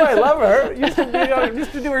which, shirt. by the way, I love her.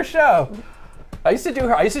 Used to do her show. I used to do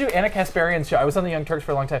Anna Kasparian's show. I was on the Young Turks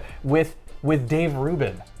for a long time with Dave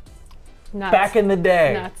Rubin. Nuts. Back in the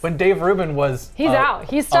day, Nuts. when Dave Rubin was He's out.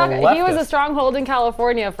 He's stuck. He was a leftist. stronghold in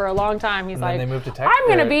California for a long time. He's And then like, they moved to Texas- I'm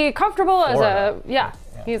going to be comfortable as Florida. yeah.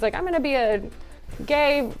 He's like, I'm going to be a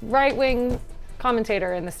gay right-wing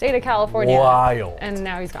commentator in the state of California. Wild. And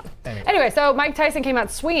now he's gone. Anyway. Anyway, so Mike Tyson came out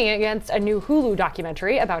swinging against a new Hulu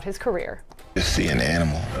documentary about his career. Just see an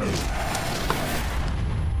animal.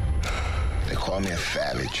 They call me a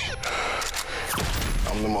savage.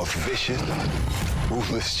 I'm the most vicious,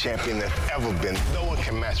 ruthless champion that's ever been. No one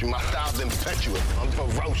can match me. My style's impetuous. I'm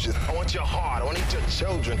ferocious. I want your heart. I want to eat your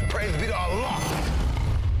children. Praise be to Allah.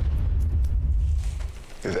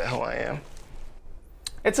 Is that who I am?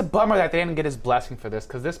 It's a bummer that they didn't get his blessing for this,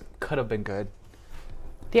 because this could have been good.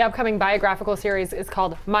 The upcoming biographical series is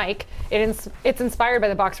called Mike. It's inspired by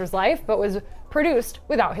the boxer's life, but was produced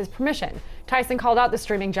without his permission. Tyson called out the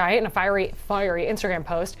streaming giant in a fiery Instagram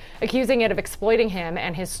post, accusing it of exploiting him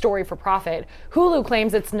and his story for profit. Hulu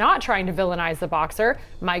claims it's not trying to villainize the boxer.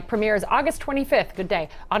 Mike premieres August 25th, good day,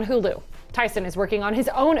 on Hulu. Tyson is working on his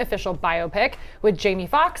own official biopic with Jamie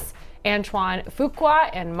Foxx, Antoine Fuqua,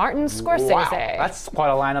 and Martin Scorsese. Wow, that's quite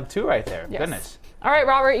a lineup too right there. Yes. Goodness. All right,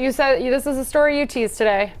 Robert, you said this is a story you teased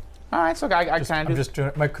today. All right, so I kind I'm of just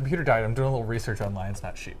doing. My computer died. I'm doing a little research on Lions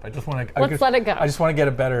Not Sheep. I just want to. Let's let it go. I just want to get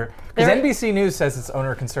a better because There- NBC News says it's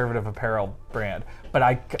owner conservative apparel brand, but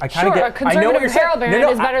I kind Sure, of a get. I know conservative what you're saying. apparel brand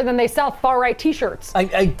No, is better than they sell far-right T-shirts.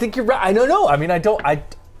 I think you're right. I don't know. I mean, I don't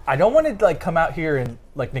want to like come out here and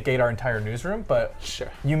like negate our entire newsroom, but Sure.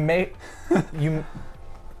 you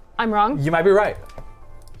I'm wrong? you might be right.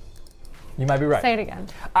 You might be right. Say it again.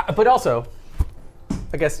 But also,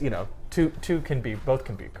 I guess both can be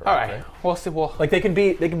correct. All right, we'll see. Well, Like they can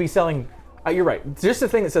be selling. You're right. Just the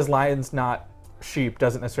thing that says Lions Not sheep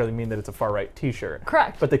doesn't necessarily mean that it's a far-right T-shirt.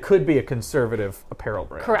 Correct. But they could be a conservative apparel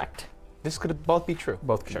brand. Correct. This could both be true.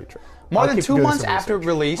 Both could be true. More I'll than keep 2 doing months some after research.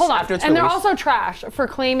 release, Hold on. after its And they're release, also trash for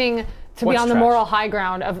claiming to be What's on the trash? moral high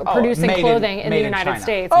ground of producing made in- clothing in the made in United China.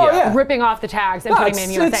 States, Oh, yeah. ripping off the tags and No, putting them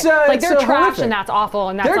in it's- USA. Like it's, they're trash horrific. and that's awful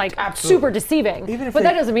and that's They're- like absolutely. super deceiving. Even if But they-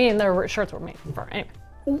 that doesn't mean their shirts were made for anyway.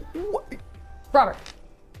 Robert.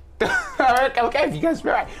 okay, if you guys are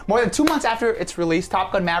right. More than 2 months after its release,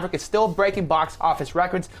 Top Gun Maverick is still breaking box office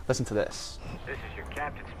records. Listen to this. This is your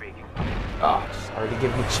captain speaking. Oh, it's already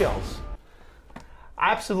giving me chills.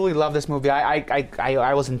 I absolutely love this movie.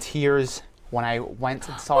 I was in tears when I went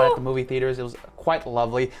and saw it at the movie theaters. It was quite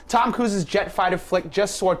lovely. Tom Cruise's jet fighter flick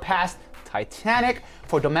just soared past Titanic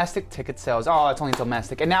for domestic ticket sales. Oh, it's only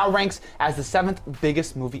domestic. And now ranks as the 7th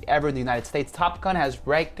biggest movie ever in the United States. Top Gun has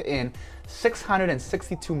raked in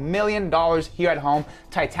 $662 million here at home.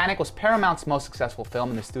 Titanic was Paramount's most successful film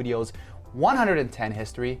in the studio's 110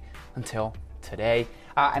 history until today.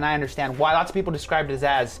 And I understand why lots of people described it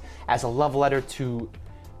as a love letter to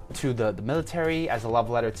the military, as a love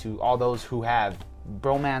letter to all those who have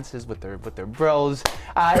bromances with their bros.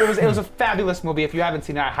 It was a fabulous movie. If you haven't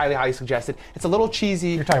seen it, I highly suggest it. It's a little cheesy.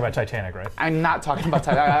 You're talking about Titanic, right? I'm not talking about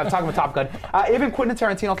Titanic. I'm talking about Top Gun. Even Quentin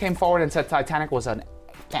Tarantino came forward and said Titanic was a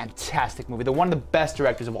fantastic movie. They're one of the best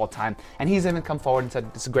directors of all time, and he's even come forward and said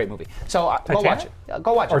it's a great movie. So go watch it.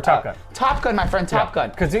 Go watch it. Or Top Gun. Top Gun, my friend. Top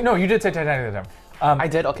Gun. Because you did say Titanic at the time. I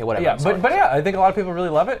did. Okay, whatever. Yeah, I'm sorry. but yeah, I think a lot of people really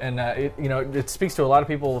love it, and it speaks to a lot of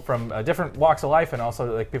people from different walks of life, and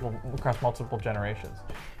also like people across multiple generations.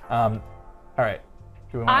 All right.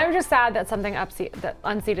 Do we wanna- I'm just sad that something that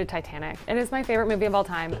unseated Titanic. It is my favorite movie of all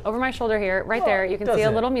time. Over my shoulder here, right there, you can see a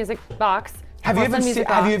doesn't. little music box. Have you Awesome music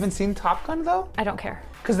box. even seen Top Gun though? I don't care.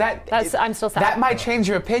 Because I'm still sad. That might change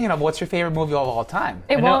your opinion of what's your favorite movie of all time.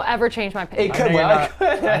 It won't ever change my opinion. It could. I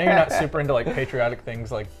know you're not super into like patriotic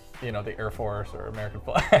things like the Air Force or American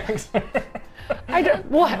flags.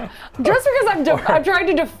 What? Just because I'm trying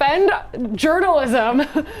to defend journalism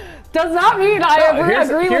does not mean I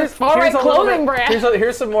agree with far-right clothing brands.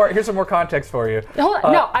 Here's some more context for you. Hold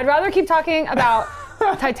on, no, I'd rather keep talking about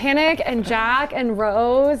Titanic and Jack and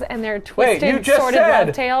Rose and their twisted, Wait, you just sordid said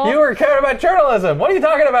love tale. you were caring about journalism. What are you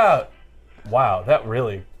talking about? Wow, that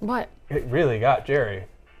really What? it really got Jerry.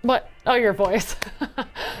 What? Oh, your voice.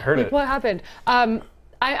 Heard it. What happened?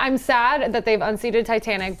 I'm sad that they've unseated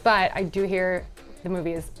Titanic, but I do hear the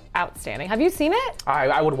movie is outstanding. Have you seen it?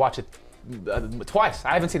 I would watch it twice.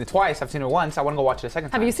 I haven't seen it twice. I've seen it once. I want to go watch it a second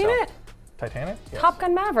time. Have you seen it? Titanic? Yes. Top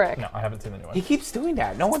Gun Maverick. No, I haven't seen the new one. He keeps doing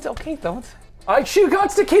that. No one's okay. She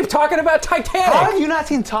wants to keep talking about Titanic. How have you not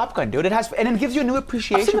seen Top Gun, dude? And it gives you a new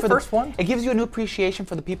appreciation I've seen the for first one. It gives you a new appreciation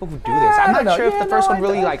for the people who do this. I'm not sure if the first one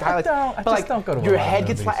really like highlights. I just don't go to a your lot of head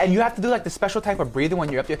gets movies. and you have to do like the special type of breathing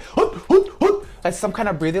when you're up there. Like some kind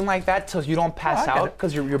of breathing like that so you don't pass I get out it.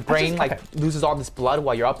 because your brain okay. loses all this blood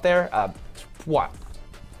while you're up there. What?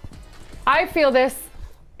 I feel this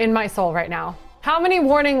in my soul right now. How many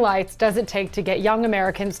warning lights does it take to get young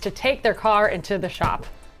Americans to take their car into the shop?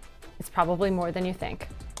 It's probably more than you think.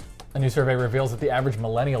 A new survey reveals that the average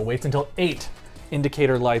millennial waits until 8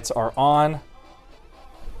 indicator lights are on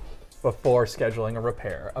before scheduling a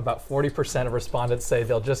repair. About 40% of respondents say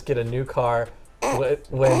they'll just get a new car when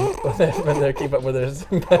they keep up with their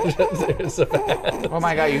suspensions. Oh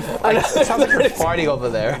my god, it sounds like you're farting over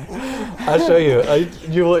there. I'll show you.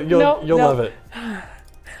 You'll love it.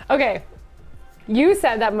 Okay, you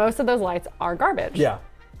said that most of those lights are garbage. Yeah.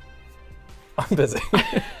 I'm busy.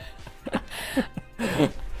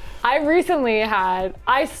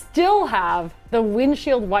 I still have the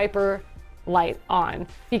windshield wiper light on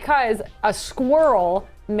because a squirrel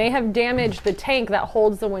may have damaged the tank that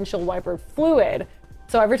holds the windshield wiper fluid.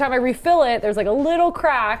 So every time I refill it, there's like a little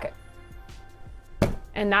crack.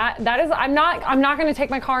 And that is, I'm not going to take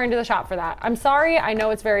my car into the shop for that. I'm sorry. I know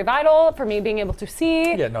it's very vital for me being able to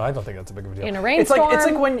see. Yeah, no, I don't think that's a big of a deal. In a rainstorm. It's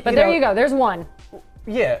like when, but there you go. There's one.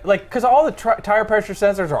 Yeah, like, because all the tire pressure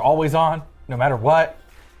sensors are always on, no matter what.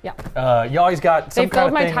 Yeah. You always got some They kind filled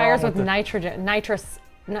of my thing tires wrong with nitrous.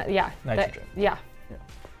 Yeah. Nitrogen. Yeah.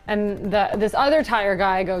 And this other tire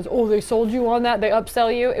guy goes, "Oh, they sold you on that? They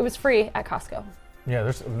upsell you? It was free at Costco." Yeah,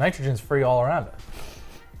 there's nitrogen's free all around it.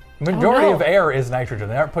 Majority of air is nitrogen.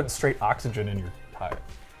 They aren't putting straight oxygen in your tire.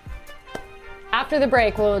 After the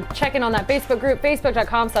break, we'll check in on that Facebook group,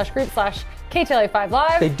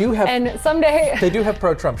 facebook.com/group/KTLA5Live. They do have. And someday. They do have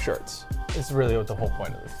pro-Trump shirts. It's really what the whole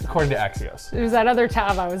point of this, according to Axios. There's that other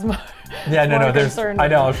tab I was more. Yeah, no. There's. concerned I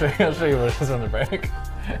know. with. I'll show you what it is on the break.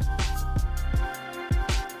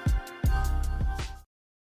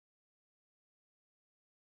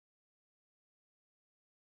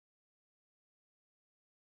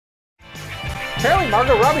 Apparently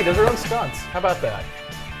Margot Robbie does her own stunts. How about that?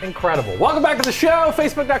 Incredible. Welcome back to the show.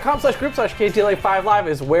 Facebook.com/group/KTLA5Live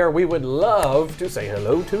is where we would love to say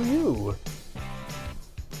hello to you.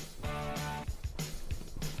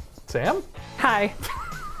 Sam? Hi.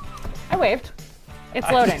 I waved. It's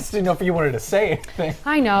I loading. just didn't know if you wanted to say anything.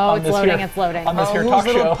 I know, it's loading, it's loading. On this here Whose talk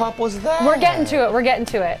little show. pup was that? We're getting to it, we're getting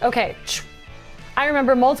to it. Okay. I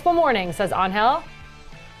remember multiple mornings, says Angel.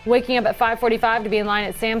 Waking up at 5:45 to be in line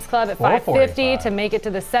at Sam's Club at 5:50 to make it to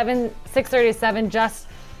the 6:37 just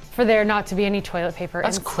for there not to be any toilet paper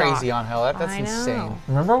That's in stock. crazy, Angel. That's I know. insane.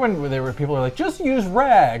 Remember when there were people who were like, just use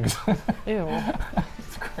rags? Ew.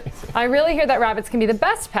 It's crazy. I really hear that rabbits can be the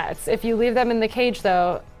best pets. If you leave them in the cage,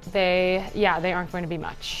 though, they aren't going to be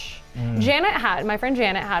much. My friend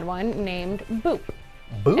Janet had one named Boop.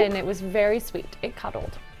 Boop? And it was very sweet. It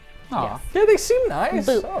cuddled. Aw. Yeah, they seem nice.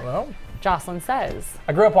 Boop. I don't know. Jocelyn says.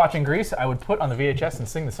 I grew up watching Grease. I would put on the VHS and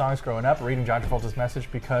sing the songs growing up. Reading John Travolta's message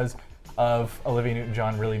because of Olivia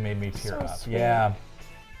Newton-John really made me tear up. sweet. Yeah.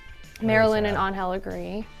 Marilyn sad. and Angel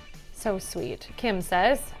agree. So sweet. Kim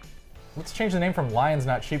says. Let's change the name from Lions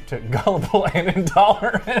Not Sheep to Gullible and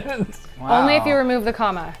Intolerant. Only if you remove the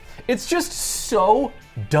comma. It's just so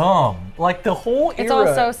dumb. Like the whole era It's all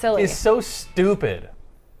so silly. is so stupid.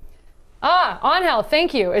 Angel,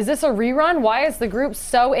 thank you. Is this a rerun? Why is the group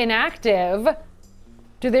so inactive?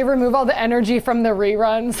 Do they remove all the energy from the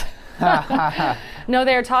reruns? No,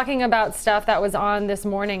 they're talking about stuff that was on this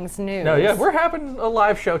morning's news. No, yeah, we're having a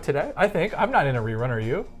live show today, I think. I'm not in a rerun, are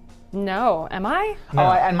you? No, am I? No.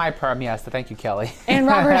 Oh, and my perm, yes. Thank you, Kelly. And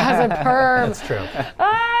Robert has a perm. That's true.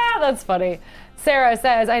 That's funny. Sarah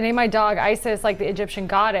says, I name my dog Isis like the Egyptian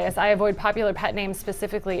goddess. I avoid popular pet names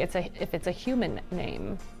specifically if it's a human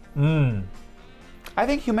name. I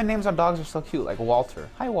think human names on dogs are so cute, like Walter.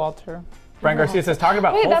 Hi, Walter. Brian Garcia says, talking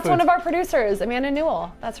about Wait, Whole that's Foods. one of our producers, Amanda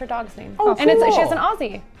Newell. That's her dog's name. Oh, And cool. she has an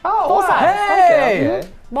Aussie. Oh, Full wow. size. Hey! Okay.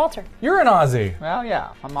 Walter. You're an Aussie. Well, yeah,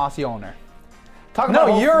 I'm Aussie owner.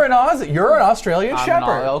 No, you're an Aussie. You're an Australian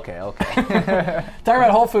Shepherd. Okay. Talking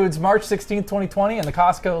about Whole Foods, March 16th, 2020, and the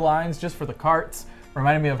Costco lines just for the carts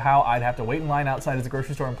reminded me of how I'd have to wait in line outside as the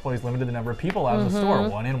grocery store employees limited the number of people out of the store.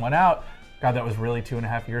 One in, one out. God, that was really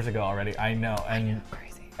 2.5 years ago already. I know. And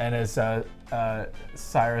crazy. And as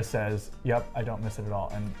Cyrus says, yep, I don't miss it at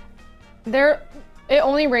all. And It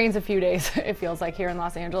only rains a few days, it feels like, here in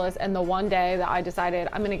Los Angeles. And the one day that I decided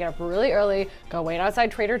I'm going to get up really early, go wait outside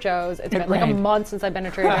Trader Joe's. It's been like a month since I've been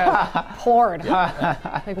to Trader Joe's. Poured.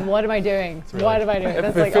 Like, what am I doing? What am I doing?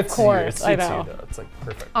 That's like, of course, I know. It's like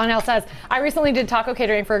perfect. Anel says, I recently did taco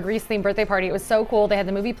catering for a Grease-themed birthday party. It was so cool. They had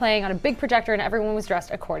the movie playing on a big projector and everyone was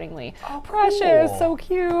dressed accordingly. Oh, precious. Cool. So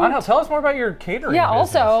cute. Anel, tell us more about your catering Yeah,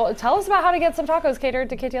 business. also, tell us about how to get some tacos catered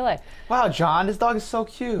to KTLA. Wow, John, this dog is so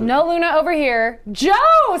cute. No Luna over here.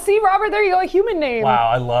 Joe! See, Robert, there you go, a human name. Wow,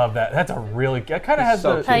 I love that. That's a really, that kind of has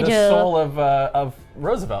so the cute. soul of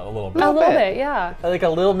Roosevelt a little bit. A little bit, yeah. Like a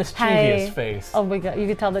little mischievous Hey. face. Oh my god, you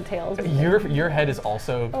can tell the tails. Your head is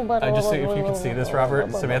also, I just say, if you can see this,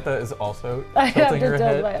 Robert, Samantha is also tilting her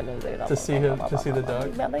head to see the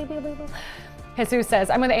dog. Jesus says,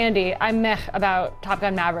 I'm with Andy. I'm meh about Top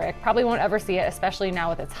Gun Maverick. Probably won't ever see it, especially now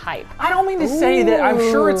with its hype. I don't mean to say that. I'm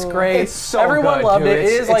sure it's great. It's so Everyone good, loved dude. it.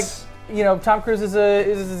 It is like, It's- you know, Tom Cruise is a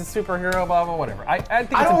superhero, blah, blah, whatever. I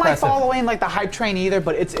think it's I don't like impressive. following like the hype train either,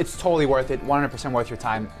 but it's totally worth it. 100% worth your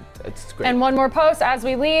time. It's great. And one more post as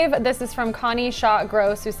we leave. This is from Connie Shaw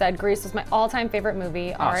Gross, who said, Grease was my all-time favorite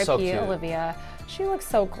movie. R.I.P. so cute. Olivia. She looks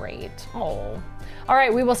so great. Oh. All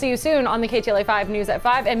right, we will see you soon on the KTLA 5 News at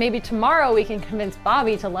 5, and maybe tomorrow we can convince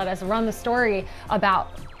Bobby to let us run the story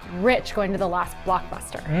about Rich going to the last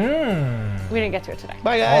Blockbuster. We didn't get to it today.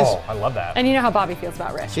 Bye, guys. Oh, I love that. And you know how Bobby feels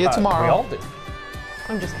about Rich. See you tomorrow. We all do.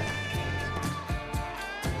 I'm just kidding.